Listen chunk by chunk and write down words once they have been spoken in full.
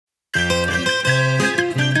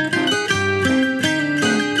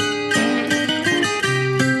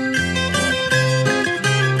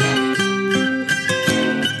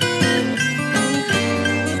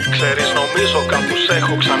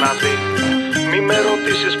ξαναδεί. Μη με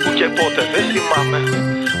ρωτήσεις που και πότε δεν θυμάμαι.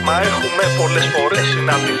 Μα έχουμε πολλές φορές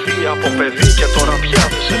συναντηθεί από παιδί και τώρα πια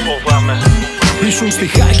δεν σε φοβάμαι. Ήσουν στη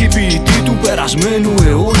Χάγη ποιητή του περασμένου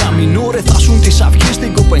αιώνα. Μινόρε θα σουν της αυγής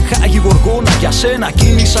στην Κοπενχάγη γοργόνα. Για σένα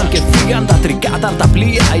κίνησαν και φύγαν τα τρικάταρτα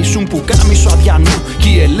πλοία. Ήσουν που κάμισο αδιανού κι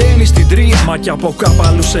η Ελένη στην Τρία. Μα κι από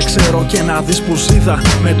κάπαλου σε ξέρω και να δεις που ζήδα.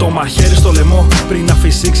 Με το μαχαίρι στο λαιμό πριν να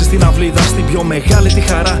φυσήξεις την αυλίδα. Στην πιο μεγάλη τη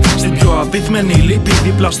χαρά, στην πιο απίθμενη λύπη.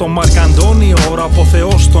 Δίπλα στο Μαρκαντώνη, ώρα από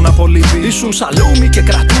Θεός τον απολύπη. Ήσουν Σαλόμη και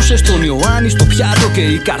κρατούσες τον Ιωάννη στο πιάτο. Και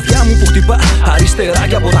η καρδιά μου που χτυπά αριστερά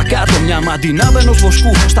και από τα κάτω. Μια μαντινά ενός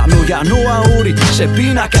βοσκού, στα Νογιανό αόρι. Σε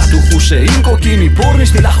πίνακα του Χουσεΐν κοκκίνη πόρνη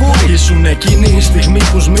στη Λαχώρη. Ήσουν εκείνη η στιγμή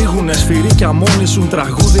που σμίγουνε σφυρίκια μόνοι. Ήσουν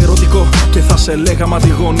τραγούδι ερωτικό και θα σε λέγαμε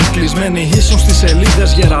αντιγόνη. Κλεισμένοι ήσουν στις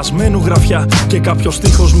σελίδες γερασμένου γραφιά. Και κάποιος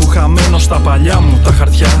στίχος μου χαμένο στα παλιά μου τα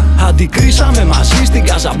χαρτιά. Αντικρίσαμε μαζί στην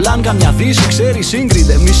Καζαμπλάνκα μια δύση. Ξέρεις Σύγκριντ,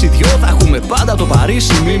 εμείς οι δυο θα έχουμε πάντα το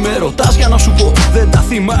Παρίσι. Μη με ρωτάς για να σου πω, δεν τα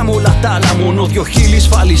θυμάμαι όλα τα άλλα. Μόνο δυο χείλη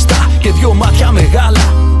σφαλιστά και δυο μάτια μεγάλα.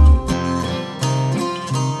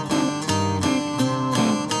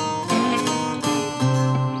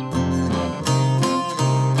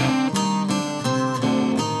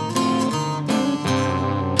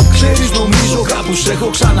 Ξέρεις νομίζω κάπου σ' έχω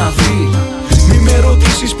ξαναδεί. Μη με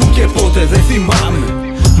ρωτήσεις που και πότε δεν θυμάμαι.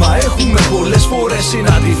 Μα έχουμε πολλές φορές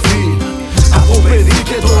συναντηθεί. Από παιδί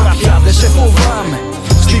και τώρα πια δεν σε φοβάμαι.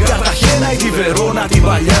 Στην Καρταχένα ή τη Βερόνα την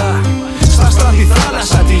παλιά. Στα Στρανθή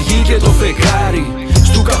θάλασσα τη γη και το φεγγάρι.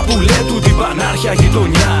 Στου Καπουλέτου την πανάρχια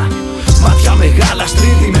γειτονιά. Μάτια μεγάλα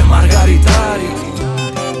στρίδι με μαργαριτάρι.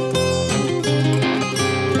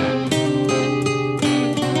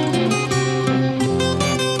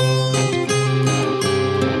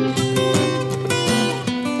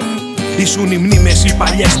 Ήσουν οι μνήμες οι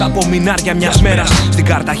παλιές, τα απομεινάρια μιας μέρας. Στην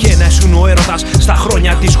Καρταχένα ήσουν ο έρωτας στα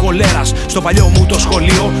χρόνια της χολέρας. Στο παλιό μου το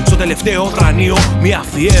σχολείο, στο τελευταίο θρανείο. Μια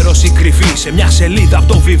αφιέρωση κρυφή σε μια σελίδα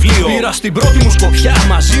από το βιβλίο. Πήρα στην πρώτη μου σκοπιά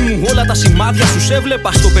μαζί μου όλα τα σημάδια σου. Σε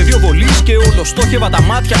έβλεπα στο πεδίο βολής και όλο στόχευα τα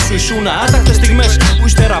μάτια σου. Ήσουν άτακτες στιγμές που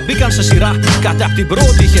ύστερα μπήκαν σε σειρά. Κάτι απ' την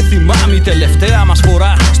πρώτη είχε θυμάμαι, η τελευταία μας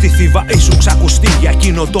φορά. Στη Θήβα ήσουν ξακουστή για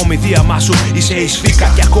εκείνο το μηδίαμά σου. Είσαι η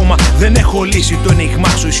σφίκα και ακόμα δεν έχω λύσει το ενίγμά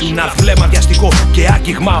σου. Ήσουν βλέμμα βιαστικό και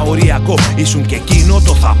άγγιγμα οριακό. Ήσουν και εκείνο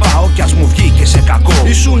το θα πάω κι ας μου βγει και σε κακό.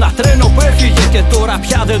 Ήσουν ένα τρένο που έφυγε και τώρα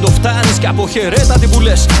πια δεν το φτάνεις. Κι αποχαιρέτα την που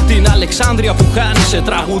λες την Αλεξάνδρεια που χάνεις. Σε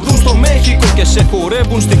τραγουδούν στο Μέχικο και σε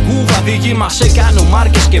χορεύουν στην Κούβα. Δίγημα σε κάνω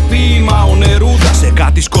μάρκες και ποίημα ο Νερούδα. Σε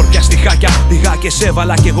κάτι σκόρπια στιχάκια πήγα και σε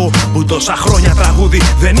έβαλα κι εγώ. Που τόσα χρόνια τραγούδι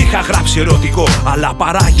δεν είχα γράψει ερωτικό. Αλλά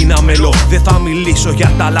παράγει να μελώ, δεν θα μιλήσω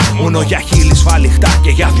για τ' άλλα. Μόνο για χείλη σφαλιχτά και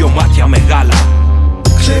για δυο μάτια μεγάλα.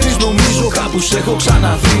 Ξέρεις νομίζω κάπου σ' έχω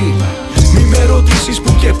ξαναδεί. Μη με ρωτήσεις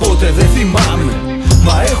που και πότε δεν θυμάμαι.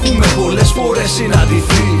 Μα έχουμε πολλές φορές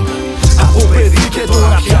συναντηθεί. Από παιδί και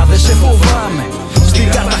τώρα πια δεν σε φοβάμαι. Στην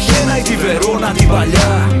Καρταχένα ή τη Βερόνα την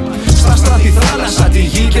παλιά. Στα Στρανθή θάλασσα τη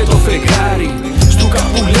γη και το φεγγάρι.